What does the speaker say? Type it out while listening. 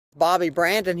Bobby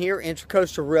Brandon here,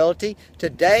 Intracoastal Realty.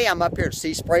 Today I'm up here at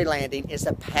SeaSpary Landing. It's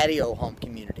a patio home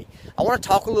community. I want to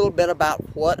talk a little bit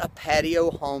about what a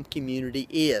patio home community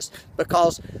is,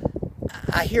 because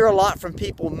I hear a lot from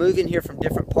people moving here from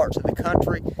different parts of the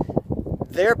country.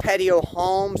 Their patio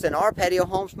homes and our patio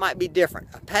homes might be different.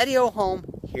 A patio home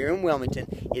here in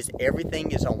Wilmington is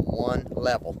everything is on one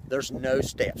level. There's no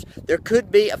steps. There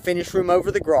could be a finished room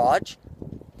over the garage,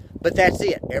 but that's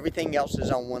it. Everything else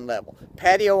is on one level.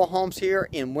 Patio homes here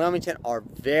in Wilmington are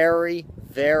very,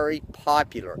 very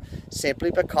popular,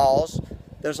 simply because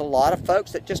there's a lot of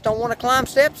folks that just don't want to climb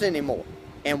steps anymore.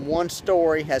 And one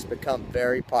story has become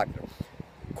very popular.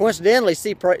 Coincidentally,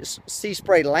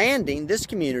 SeaSpary Landing, this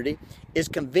community, is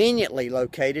conveniently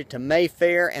located to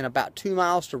Mayfaire and about 2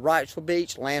 miles to Wrightsville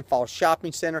Beach, Landfall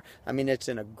Shopping Center. I mean, it's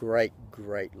in a great,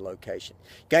 great location.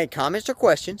 Got any comments or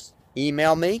questions?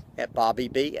 Email me at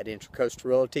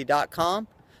bobbyb@intracoastalrealty.com.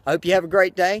 I hope you have a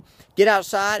great day. Get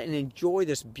outside and enjoy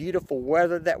this beautiful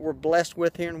weather that we're blessed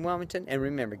with here in Wilmington. And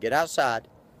remember, get outside,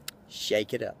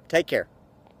 shake it up. Take care.